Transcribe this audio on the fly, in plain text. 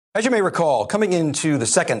As you may recall, coming into the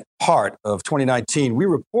second part of 2019, we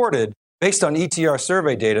reported, based on ETR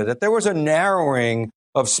survey data, that there was a narrowing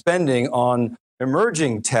of spending on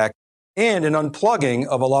emerging tech and an unplugging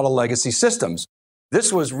of a lot of legacy systems.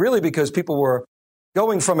 This was really because people were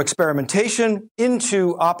going from experimentation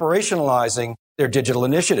into operationalizing their digital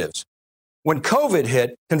initiatives. When COVID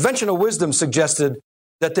hit, conventional wisdom suggested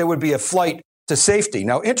that there would be a flight to safety.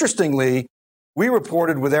 Now, interestingly, we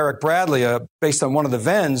reported with Eric Bradley, based on one of the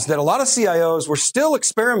VENs, that a lot of CIOs were still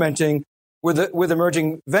experimenting with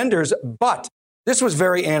emerging vendors, but this was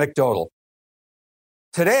very anecdotal.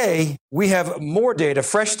 Today, we have more data,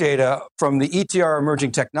 fresh data from the ETR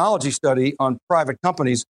Emerging Technology Study on private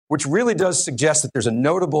companies, which really does suggest that there's a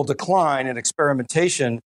notable decline in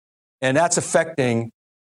experimentation, and that's affecting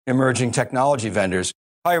emerging technology vendors.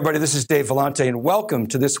 Hi, everybody. This is Dave Vellante, and welcome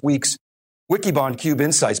to this week's Wikibon Cube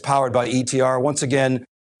Insights powered by ETR. Once again,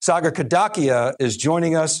 Sagar Kadakia is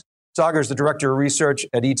joining us. Sagar is the Director of Research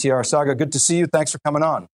at ETR. Sagar, good to see you. Thanks for coming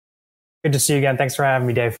on. Good to see you again. Thanks for having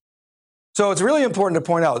me, Dave. So it's really important to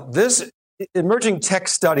point out this emerging tech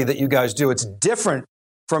study that you guys do, it's different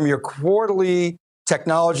from your quarterly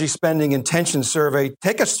technology spending intention survey.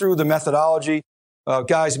 Take us through the methodology.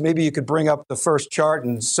 Guys, maybe you could bring up the first chart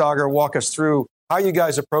and Sagar, walk us through how you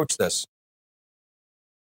guys approach this.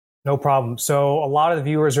 No problem. So a lot of the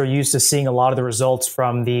viewers are used to seeing a lot of the results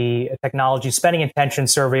from the Technology Spending Intention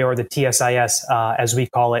Survey, or the TSIS, as we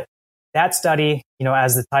call it. That study,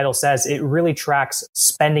 as the title says, it really tracks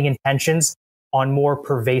spending intentions on more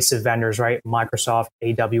pervasive vendors, right? Microsoft,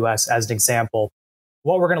 AWS, as an example.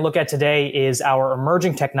 What we're going to look at today is our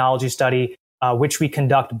emerging technology study, which we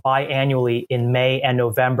conduct biannually in May and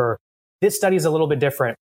November. This study is a little bit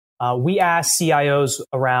different. We ask CIOs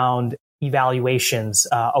around evaluations,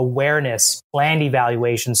 awareness, planned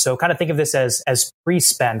evaluations. So kind of think of this as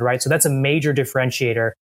pre-spend, right? So that's a major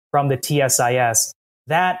differentiator from the TSIS.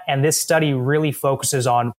 That and this study really focuses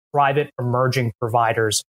on private emerging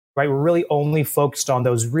providers, right? We're really only focused on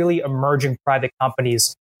those really emerging private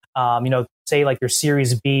companies, say like your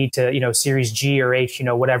Series B to, Series G or H,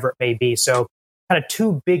 whatever it may be. So kind of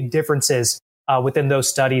two big differences within those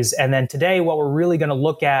studies. And then today, what we're really going to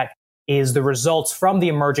look at is the results from the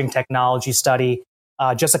emerging technology study.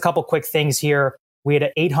 Just a couple quick things here. We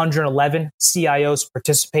had 811 CIOs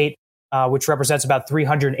participate, which represents about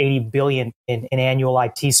 $380 billion in annual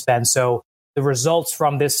IT spend. So the results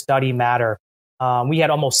from this study matter. We had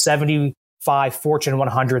almost 75 Fortune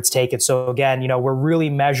 100s take it. So again, we're really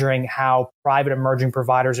measuring how private emerging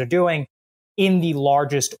providers are doing in the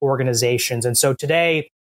largest organizations. And so today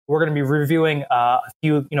we're going to be reviewing a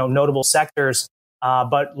few, notable sectors.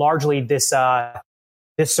 But largely, this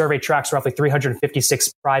survey tracks roughly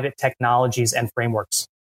 356 private technologies and frameworks.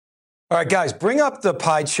 All right, guys, bring up the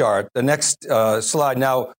pie chart, the next slide.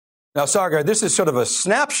 Now, Sagar, this is sort of a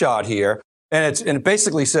snapshot here, and it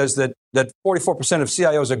basically says that 44% of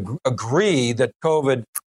CIOs agree that COVID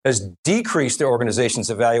has decreased their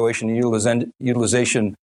organization's evaluation and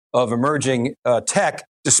utilization of emerging tech,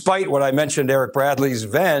 despite what I mentioned, Eric Bradley's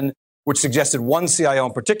VEN, which suggested one CIO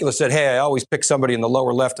in particular said, hey, I always pick somebody in the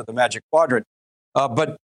lower left of the magic quadrant.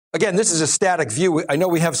 But again, this is a static view. I know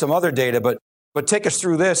we have some other data, but take us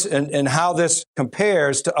through this and how this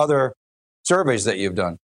compares to other surveys that you've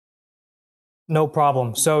done. No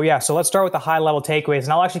problem. So let's start with the high level takeaways.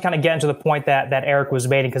 And I'll actually kind of get into the point that Eric was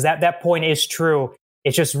making, because that point is true.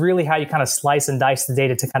 It's just really how you kind of slice and dice the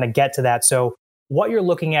data to kind of get to that. So what you're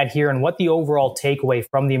looking at here and what the overall takeaway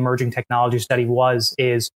from the emerging technology study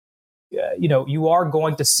is, you are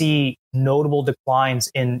going to see notable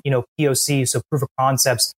declines in, POCs, so proof of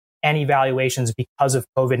concepts and evaluations because of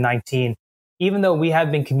COVID-19. Even though we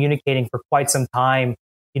have been communicating for quite some time,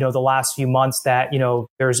 the last few months that,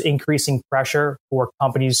 there's increasing pressure for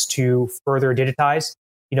companies to further digitize,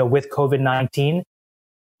 with COVID-19,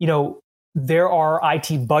 there are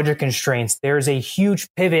IT budget constraints. There's a huge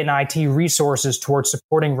pivot in IT resources towards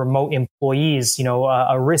supporting remote employees,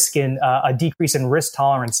 a decrease in risk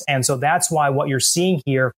tolerance. And so that's why what you're seeing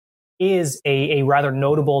here is a rather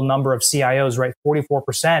notable number of CIOs, right?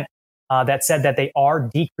 44%, that said that they are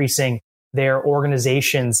decreasing their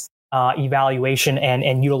organization's evaluation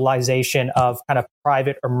and utilization of kind of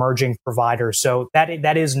private emerging providers. So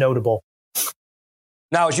that is notable.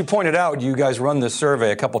 Now, as you pointed out, you guys run this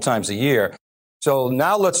survey a couple times a year. So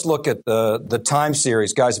now let's look at the time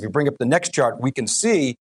series. Guys, if you bring up the next chart, we can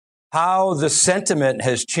see how the sentiment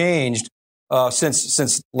has changed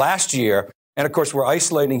since last year. And of course, we're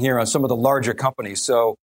isolating here on some of the larger companies.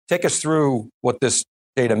 So take us through what this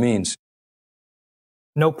data means.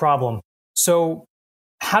 No problem. So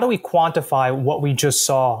how do we quantify what we just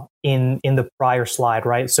saw in the prior slide,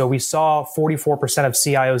 right? So we saw 44% of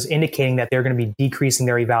CIOs indicating that they're going to be decreasing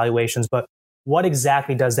their evaluations, but what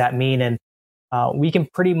exactly does that mean? And we can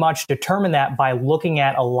pretty much determine that by looking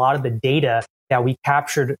at a lot of the data that we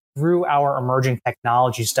captured through our emerging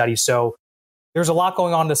technology study. So there's a lot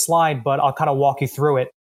going on in this slide, but I'll kind of walk you through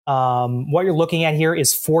it. What you're looking at here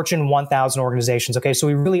is Fortune 1000 organizations. Okay, so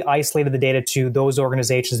we really isolated the data to those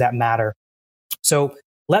organizations that matter. So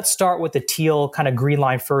let's start with the teal kind of green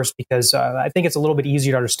line first, because I think it's a little bit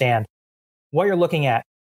easier to understand. What you're looking at,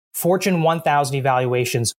 Fortune 1000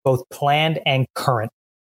 evaluations, both planned and current.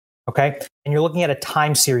 Okay, and you're looking at a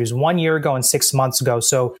time series, 1 year ago and 6 months ago.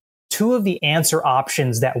 So two of the answer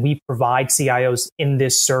options that we provide CIOs in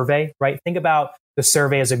this survey, right? Think about the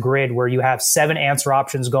survey as a grid where you have 7 answer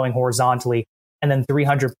options going horizontally and then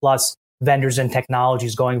 300 plus vendors and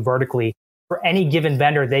technologies going vertically. For any given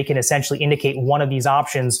vendor, they can essentially indicate one of these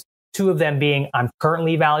options, 2 of them being I'm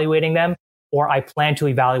currently evaluating them or I plan to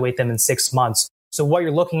evaluate them in 6 months. So what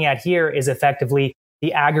you're looking at here is effectively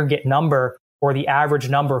the aggregate number or the average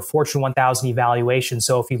number of Fortune 1000 evaluations.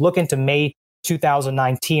 So if you look into May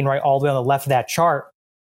 2019, right, all the way on the left of that chart,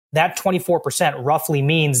 that 24% roughly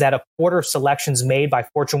means that a quarter of selections made by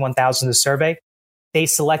Fortune 1000 in the survey, they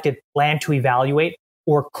selected plan to evaluate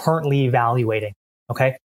or currently evaluating.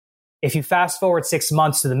 Okay. If you fast forward 6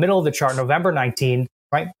 months to the middle of the chart, November 19,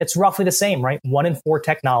 right, it's roughly the same, right? 1 in 4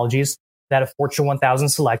 technologies that a Fortune 1000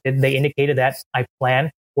 selected, they indicated that I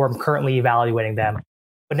plan or I'm currently evaluating them.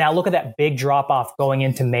 But now look at that big drop off going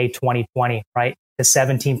into May 2020, right? To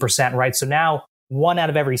 17%, right? So now 1 out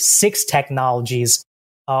of every 6 technologies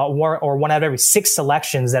or 1 out of every 6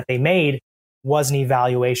 selections that they made was an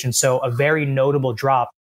evaluation. So a very notable drop.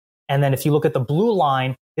 And then if you look at the blue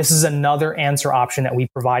line, this is another answer option that we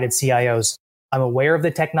provided CIOs. I'm aware of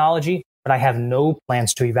the technology, but I have no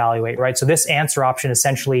plans to evaluate, right? So this answer option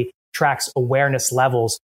essentially tracks awareness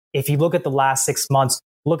levels. If you look at the last 6 months,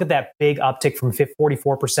 look at that big uptick from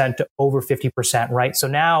 44% to over 50%, right? So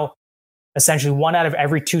now essentially 1 out of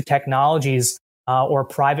every 2 technologies or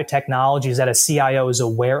private technologies that a CIO is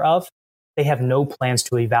aware of, they have no plans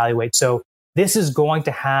to evaluate. So this is going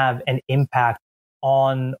to have an impact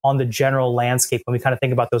on the general landscape when we kind of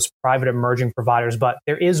think about those private emerging providers. But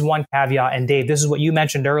there is one caveat, and Dave, this is what you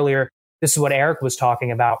mentioned earlier. This is what Eric was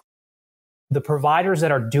talking about. The providers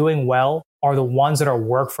that are doing well are the ones that are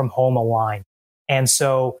work from home aligned. And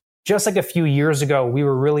so just like a few years ago, we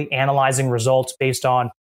were really analyzing results based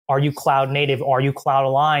on, are you cloud native? Are you cloud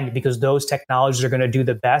aligned? Because those technologies are going to do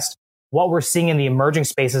the best. What we're seeing in the emerging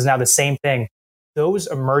space is now the same thing. Those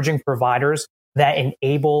emerging providers that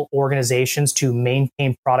enable organizations to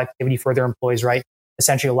maintain productivity for their employees, right?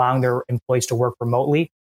 Essentially allowing their employees to work remotely.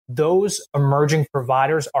 Those emerging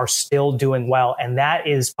providers are still doing well. And that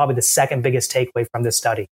is probably the second biggest takeaway from this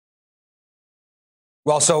study.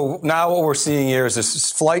 Well, so now what we're seeing here is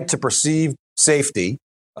this flight to perceived safety,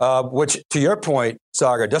 which, to your point,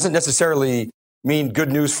 Sagar, doesn't necessarily mean good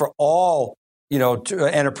news for all,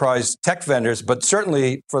 enterprise tech vendors, but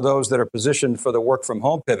certainly for those that are positioned for the work from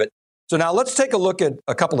home pivot. So now let's take a look at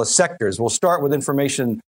a couple of sectors. We'll start with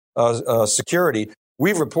information security.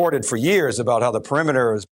 We've reported for years about how the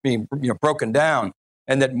perimeter is being broken down,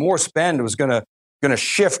 and that more spend was going to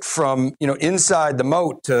shift from inside the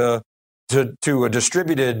moat to a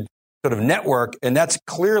distributed sort of network. And that's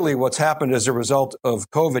clearly what's happened as a result of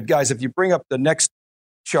COVID. Guys, if you bring up the next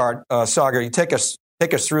chart, Sagar, you take us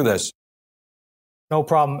through this. No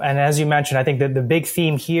problem. And as you mentioned, I think that the big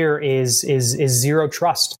theme here is zero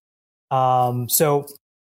trust. So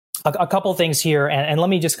a couple of things here, and let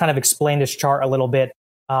me just kind of explain this chart a little bit,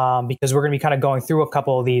 because we're going to be kind of going through a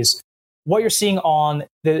couple of these. What you're seeing on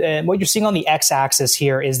the x-axis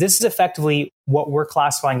here is this is effectively what we're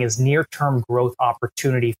classifying as near-term growth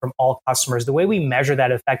opportunity from all customers. The way we measure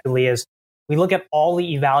that effectively is we look at all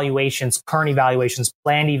the evaluations, current evaluations,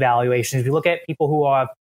 planned evaluations. We look at people who have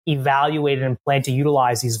evaluated and plan to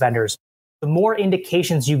utilize these vendors. The more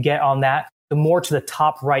indications you get on that, the more to the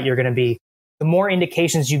top right you're going to be. The more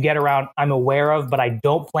indications you get around I'm aware of, but I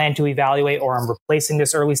don't plan to evaluate, or I'm replacing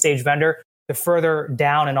this early stage vendor, the further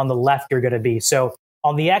down and on the left you're going to be. So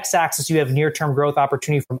on the x-axis, you have near-term growth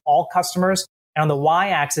opportunity from all customers. And on the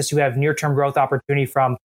y-axis, you have near-term growth opportunity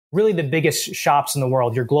from really the biggest shops in the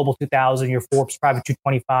world, your Global 2000, your Forbes Private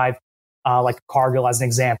 225, like Cargill as an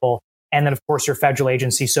example. And then, of course, your federal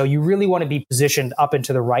agency. So you really want to be positioned up and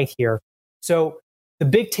to the right here. So the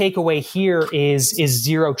big takeaway here is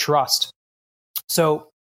zero trust. So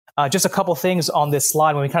just a couple things on this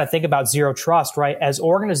slide when we kind of think about zero trust, right? As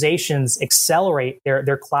organizations accelerate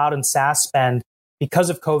their cloud and SaaS spend because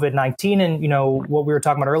of COVID-19 and, what we were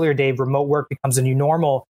talking about earlier, Dave, remote work becomes a new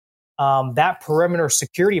normal. That perimeter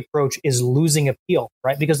security approach is losing appeal,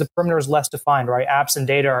 right? Because the perimeter is less defined, right? Apps and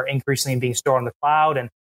data are increasingly being stored on the cloud,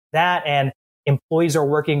 and employees are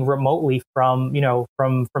working remotely from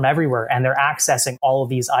everywhere, and they're accessing all of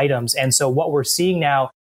these items. And so what we're seeing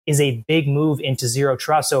now is a big move into zero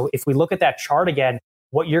trust. So if we look at that chart again,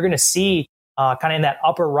 what you're going to see kind of in that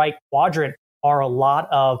upper right quadrant are a lot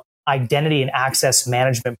of identity and access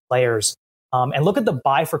management players. And look at the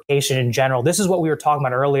bifurcation in general. This is what we were talking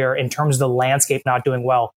about earlier in terms of the landscape not doing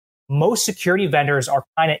well. Most security vendors are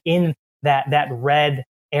kind of in that red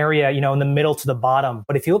area, in the middle to the bottom.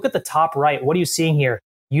 But if you look at the top right, what are you seeing here?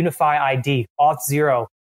 Unify ID, Auth0,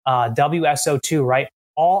 WSO2, right?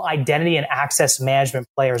 All identity and access management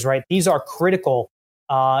players, right? These are critical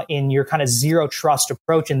in your kind of zero trust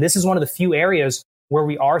approach. And this is one of the few areas where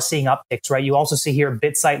we are seeing upticks, right? You also see here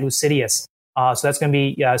BitSight Lucidius. So that's going to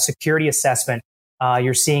be security assessment.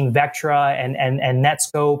 You're seeing Vectra and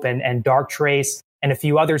Netscope and Darktrace and a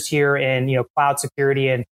few others here in cloud security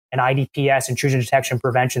and IDPS, intrusion detection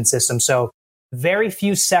prevention systems. So very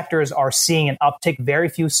few sectors are seeing an uptick. Very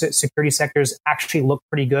few security sectors actually look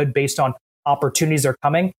pretty good based on opportunities that are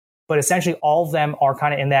coming. But essentially all of them are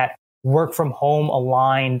kind of in that work from home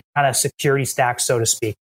aligned kind of security stack, so to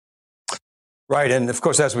speak. Right. And of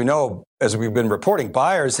course, as we know, as we've been reporting,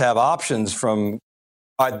 buyers have options from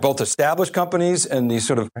both established companies and these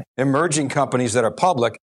sort of emerging companies that are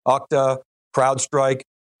public, Okta, CrowdStrike,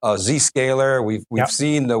 Zscaler. We've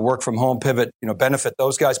seen the work from home pivot, benefit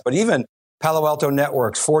those guys, but even Palo Alto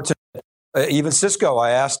Networks, Fortinet, even Cisco.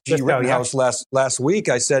 I asked G. Rittenhouse last week,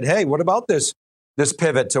 I said, hey, what about this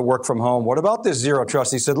pivot to work from home? What about this zero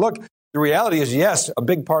trust? He said, look, the reality is, yes, a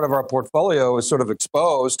big part of our portfolio is sort of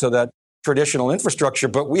exposed to that traditional infrastructure,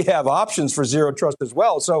 but we have options for zero trust as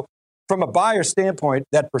well. So from a buyer standpoint,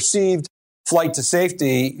 that perceived flight to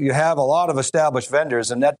safety, you have a lot of established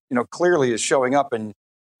vendors, and that clearly is showing up in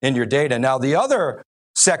your data. Now, the other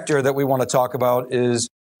sector that we want to talk about is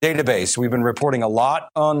database. We've been reporting a lot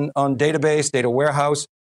on database, data warehouse.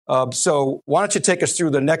 So why don't you take us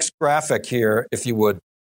through the next graphic here, if you would?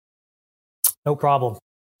 No problem.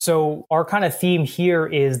 So our kind of theme here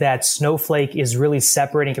is that Snowflake is really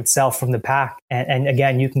separating itself from the pack. And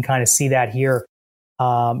again, you can kind of see that here.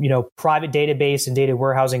 Private database and data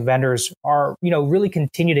warehousing vendors are, really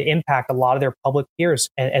continue to impact a lot of their public peers.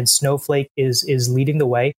 And Snowflake is leading the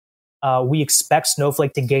way. We expect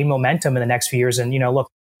Snowflake to gain momentum in the next few years. And, look,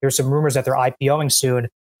 there's some rumors that they're IPOing soon.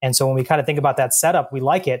 And so when we kind of think about that setup, we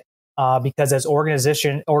like it because as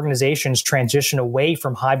organizations transition away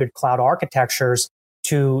from hybrid cloud architectures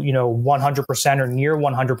to 100% or near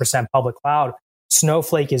 100% public cloud,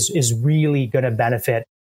 Snowflake is really going to benefit.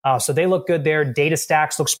 So they look good there.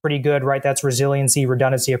 DataStax looks pretty good, right? That's resiliency,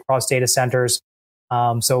 redundancy across data centers.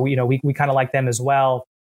 So we kind of like them as well.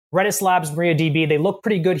 Redis Labs, MariaDB, they look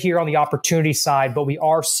pretty good here on the opportunity side, but we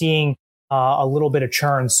are seeing a little bit of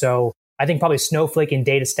churn. So I think probably Snowflake and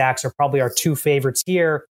DataStax are probably our two favorites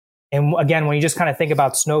here. And again, when you just kind of think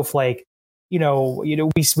about Snowflake,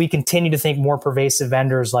 we continue to think more pervasive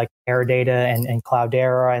vendors like Teradata and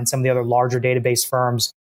Cloudera and some of the other larger database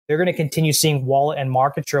firms, they're going to continue seeing wallet and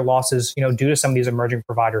market share losses, due to some of these emerging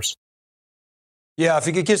providers. Yeah, if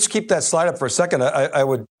you could just keep that slide up for a second, I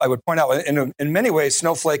would point out in many ways,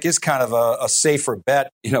 Snowflake is kind of a safer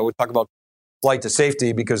bet. We talk about flight to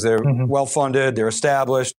safety because they're well funded, they're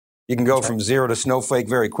established. You can go from zero to Snowflake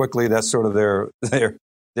very quickly. That's sort of their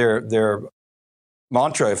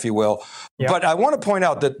mantra, if you will. Yep. But I want to point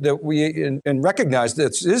out that we and recognize that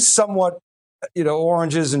this is somewhat,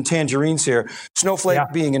 oranges and tangerines here. Snowflake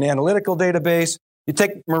being an analytical database. You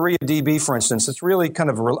take MariaDB, for instance. It's really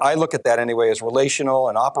kind of, I look at that anyway as relational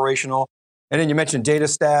and operational. And then you mentioned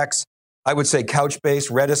DataStax. I would say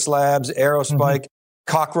Couchbase, Redis Labs, Aerospike,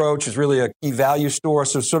 Cockroach is really a key value store.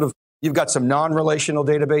 So sort of, you've got some non-relational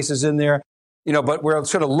databases in there, but we're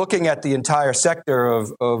sort of looking at the entire sector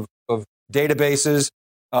of databases,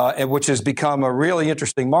 and which has become a really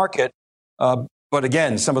interesting market. But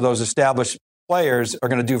again, some of those established players are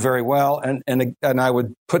going to do very well. And I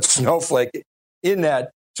would put Snowflake in that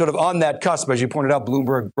sort of on that cusp. As you pointed out,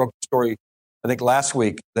 Bloomberg broke the story, I think last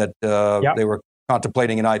week, that they were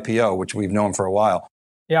contemplating an IPO, which we've known for a while.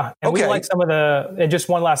 Yeah, and we like some of and just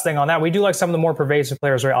one last thing on that, we do like some of the more pervasive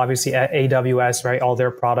players, right? Obviously, AWS, right? All their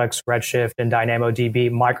products, Redshift and DynamoDB.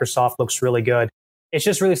 Microsoft looks really good. It's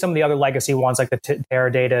just really some of the other legacy ones like the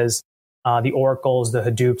Teradatas, the Oracles, the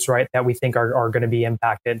Hadoops, right? That we think are going to be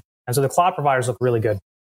impacted. And so the cloud providers look really good.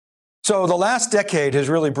 So the last decade has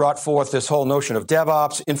really brought forth this whole notion of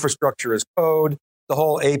DevOps, infrastructure as code, the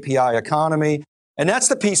whole API economy. And that's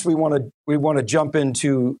the piece we want to jump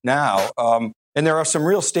into now. And there are some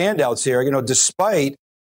real standouts here. Despite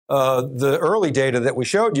the early data that we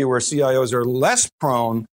showed you, where CIOs are less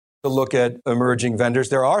prone to look at emerging vendors,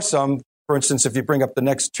 there are some. For instance, if you bring up the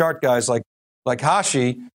next chart, guys like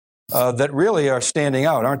Hashi, that really are standing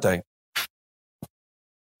out, aren't they?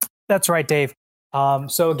 That's right, Dave.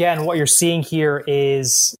 So again, what you're seeing here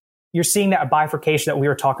is you're seeing that bifurcation that we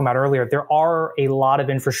were talking about earlier. There are a lot of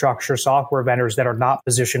infrastructure software vendors that are not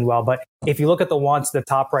positioned well, but if you look at the ones at the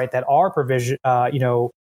top right that are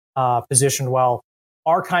positioned well,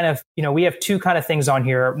 are kind of, we have two kind of things on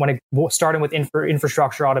here. Starting with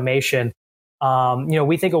infrastructure automation,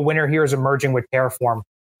 we think a winner here is emerging with Terraform.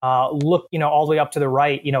 Look, all the way up to the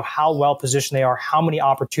right, how well positioned they are, how many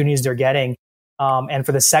opportunities they're getting. And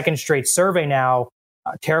for the second straight survey now,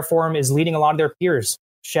 Terraform is leading a lot of their peers,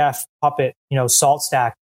 Chef, Puppet,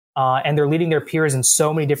 SaltStack, and they're leading their peers in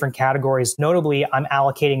so many different categories. Notably, I'm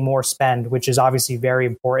allocating more spend, which is obviously very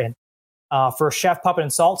important. For Chef, Puppet,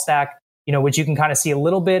 and SaltStack, which you can kind of see a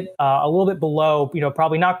little bit below,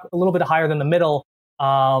 probably not a little bit higher than the middle.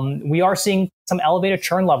 We are seeing some elevated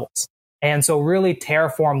churn levels. And so really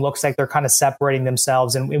Terraform looks like they're kind of separating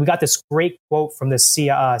themselves. And we got this great quote from this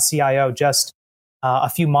CIO just a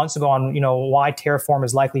few months ago on, why Terraform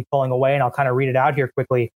is likely pulling away. And I'll kind of read it out here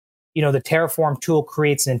quickly. The Terraform tool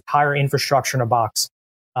creates an entire infrastructure in a box.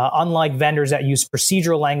 Unlike vendors that use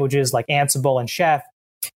procedural languages like Ansible and Chef,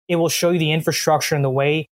 it will show you the infrastructure in the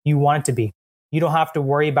way you want it to be. You don't have to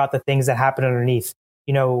worry about the things that happen underneath.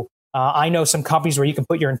 I know some companies where you can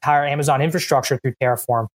put your entire Amazon infrastructure through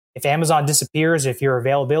Terraform. If Amazon disappears, if your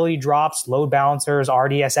availability drops, load balancers,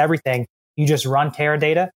 RDS, everything, you just run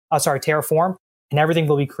Terraform, and everything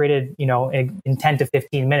will be created, in 10 to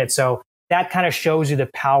 15 minutes. So that kind of shows you the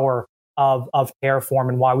power of Terraform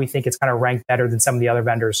and why we think it's kind of ranked better than some of the other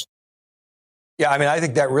vendors. Yeah, I mean, I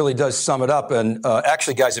think that really does sum it up. And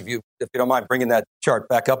actually, guys, if you don't mind bringing that chart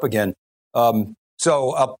back up again.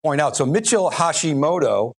 So I'll point out, so Mitchell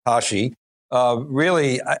Hashimoto,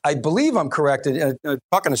 really, I believe I'm correct,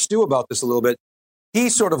 talking to Stu about this a little bit, he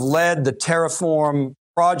sort of led the Terraform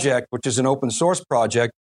project, which is an open source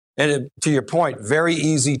project. And to your point, very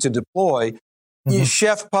easy to deploy. Mm-hmm.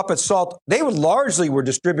 Chef, Puppet, Salt, they largely were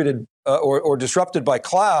distributed or disrupted by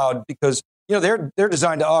cloud because they're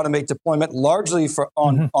designed to automate deployment largely for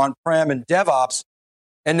on-prem and DevOps.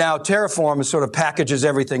 And now Terraform sort of packages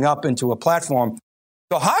everything up into a platform.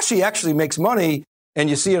 So Hashi actually makes money, and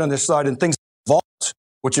you see it on this slide in things like Vault,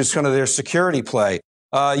 which is kind of their security play.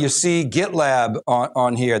 You see GitLab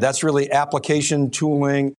on here. That's really application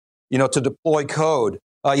tooling, to deploy code.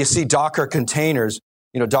 You see Docker containers.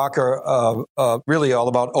 Docker really all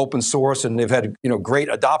about open source, and they've had great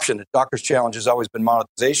adoption. Docker's challenge has always been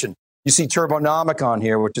monetization. You see Turbonomic on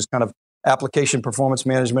here, which is kind of application performance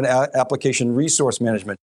management, application resource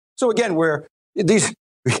management. So again,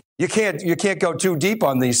 you can't go too deep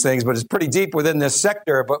on these things, but it's pretty deep within this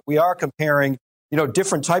sector. But we are comparing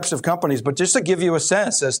different types of companies, but just to give you a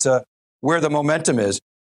sense as to where the momentum is.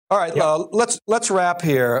 All right, let's wrap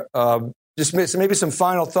here. Just maybe some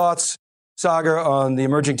final thoughts, Sagar, on the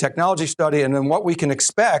emerging technology study, and then what we can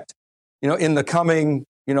expect, in the coming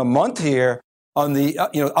month here on the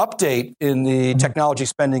update in the technology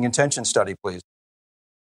spending intention study, please.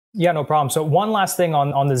 Yeah, no problem. So one last thing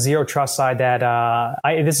on the zero trust side that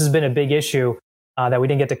this has been a big issue that we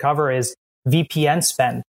didn't get to cover is VPN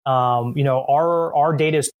spend. Our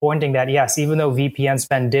data is pointing that yes, even though VPN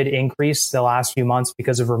spend did increase the last few months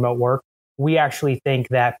because of remote work, we actually think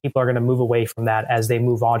that people are going to move away from that as they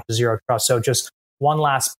move on to zero trust. So just one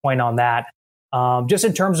last point on that. Just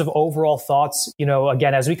in terms of overall thoughts,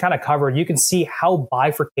 again, as we kind of covered, you can see how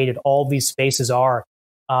bifurcated all these spaces are.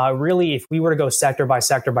 Really, if we were to go sector by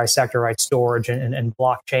sector by sector, right, storage and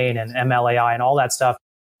blockchain and MLAI and all that stuff,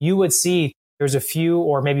 you would see there's a few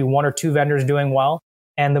or maybe one or two vendors doing well,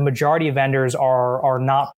 and the majority of vendors are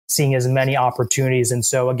not seeing as many opportunities. And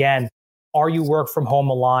so again, are you work from home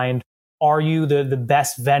aligned? Are you the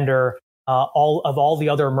best vendor all the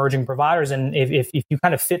other emerging providers? And if you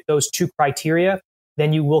kind of fit those two criteria,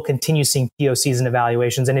 then you will continue seeing POCs and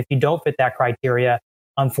evaluations. And if you don't fit that criteria,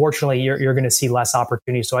 unfortunately, you're going to see less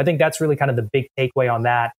opportunity. So I think that's really kind of the big takeaway on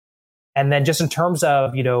that. And then just in terms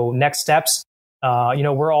of, next steps,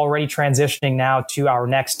 we're already transitioning now to our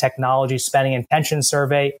next technology spending intention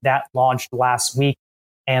survey that launched last week.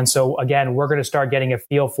 And so again, we're going to start getting a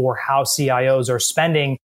feel for how CIOs are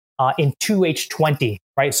spending in 2H20,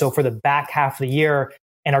 right? So for the back half of the year,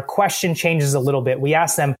 and our question changes a little bit. We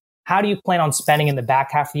ask them, how do you plan on spending in the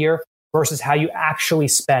back half of the year versus how you actually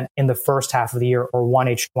spent in the first half of the year or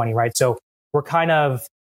 1H20, right? So we're kind of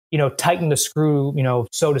tighten the screw,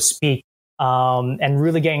 so to speak, and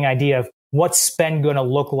really getting an idea of what's spend going to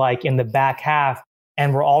look like in the back half.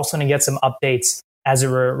 And we're also going to get some updates as it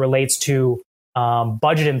relates to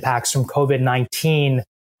budget impacts from COVID-19,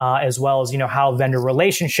 as well as, how vendor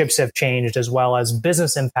relationships have changed, as well as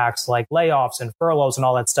business impacts like layoffs and furloughs and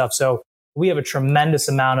all that stuff. So we have a tremendous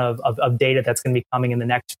amount of data that's going to be coming in the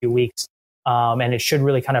next few weeks. And it should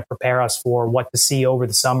really kind of prepare us for what to see over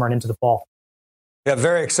the summer and into the fall. Yeah,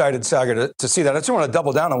 very excited, Sagar, to see that. I just want to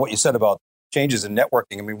double down on what you said about changes in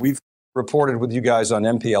networking. I mean, we've reported with you guys on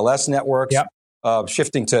MPLS networks,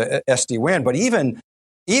 shifting to SD-WAN, but even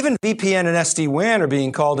VPN and SD-WAN are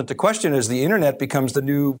being called into question as the internet becomes the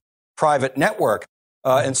new private network.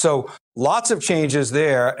 And so lots of changes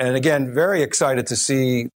there. And again, very excited to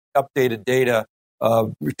see updated data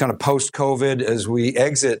kind of post-COVID as we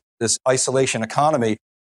exit this isolation economy.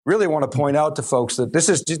 Really want to point out to folks that this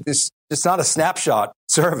is it's not a snapshot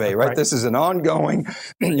survey, right? This is an ongoing,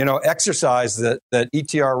 exercise that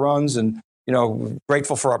ETR runs, and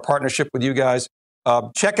grateful for our partnership with you guys.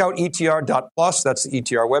 Check out etr.plus. That's the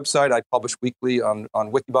ETR website. I publish weekly on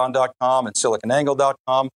wikibon.com and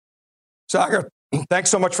siliconangle.com. Sagar, thanks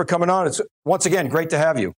so much for coming on. It's once again great to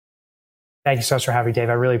have you. Thank you so much for having me, Dave.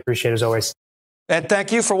 I really appreciate it as always. And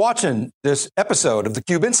thank you for watching this episode of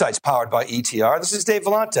theCUBE Insights powered by ETR. This is Dave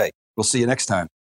Vellante. We'll see you next time.